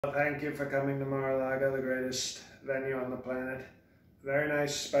Thank you for coming to Mar-A-Lago, the greatest venue on the planet. Very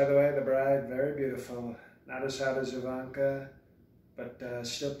nice, by the way, the bride, very beautiful. Not as hot as Ivanka, but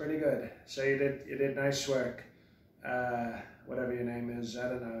still pretty good. So you did nice work. Whatever your name is, I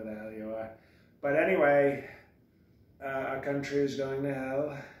don't know who the hell you are. But anyway, our country is going to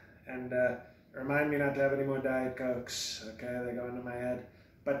hell, and remind me not to have any more Diet Cokes, okay? They go into my head.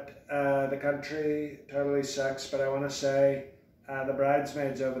 But the country totally sucks, but I want to say, the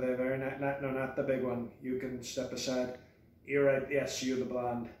bridesmaids over there, very nice. No, not the big one. You can step aside. You're right. Yes, you, the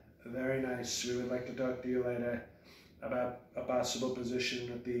blonde. Very nice. We would like to talk to you later about a possible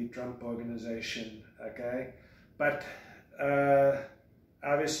position with the Trump organization. Okay, but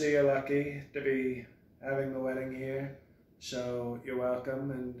obviously you're lucky to be having the wedding here, so you're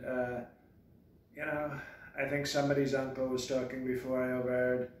welcome. And you know, I think somebody's uncle was talking before I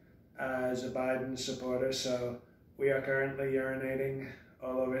overheard as a Biden supporter, so. We are currently urinating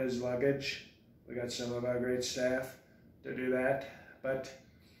all over his luggage. We got some of our great staff to do that. But,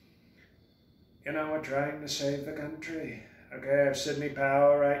 you know, we're trying to save the country. Okay, I have Sidney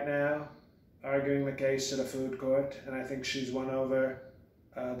Powell right now arguing the case at a food court, and I think she's won over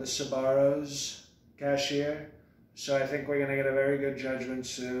the Sbarro's cashier. So I think we're going to get a very good judgment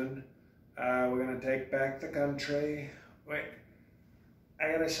soon. We're going to take back the country. Wait,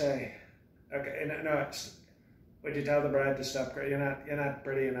 I gotta say, okay, no, would you tell the bride to stop? You're not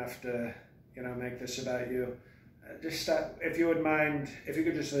pretty enough to, you know, make this about you. Just stop. If you would mind, if you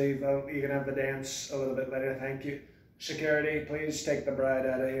could just leave. You can have the dance a little bit later. Thank you. Security, please take the bride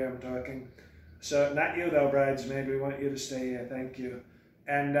out of here. I'm talking. So not you though, bridesmaid. We want you to stay here. Thank you.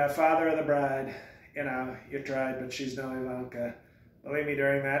 And father of the bride, you know, you tried, but she's no Ivanka. Believe me,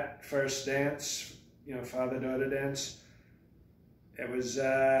 during that first dance, you know, father-daughter dance, it was.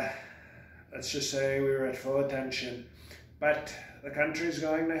 Let's just say we were at full attention. But the country's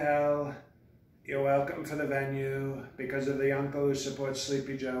going to hell. You're welcome for the venue. Because of the uncle who supports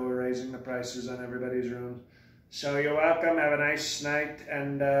Sleepy Joe, we're raising the prices on everybody's rooms. So you're welcome. Have a nice night,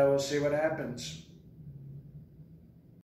 and we'll see what happens.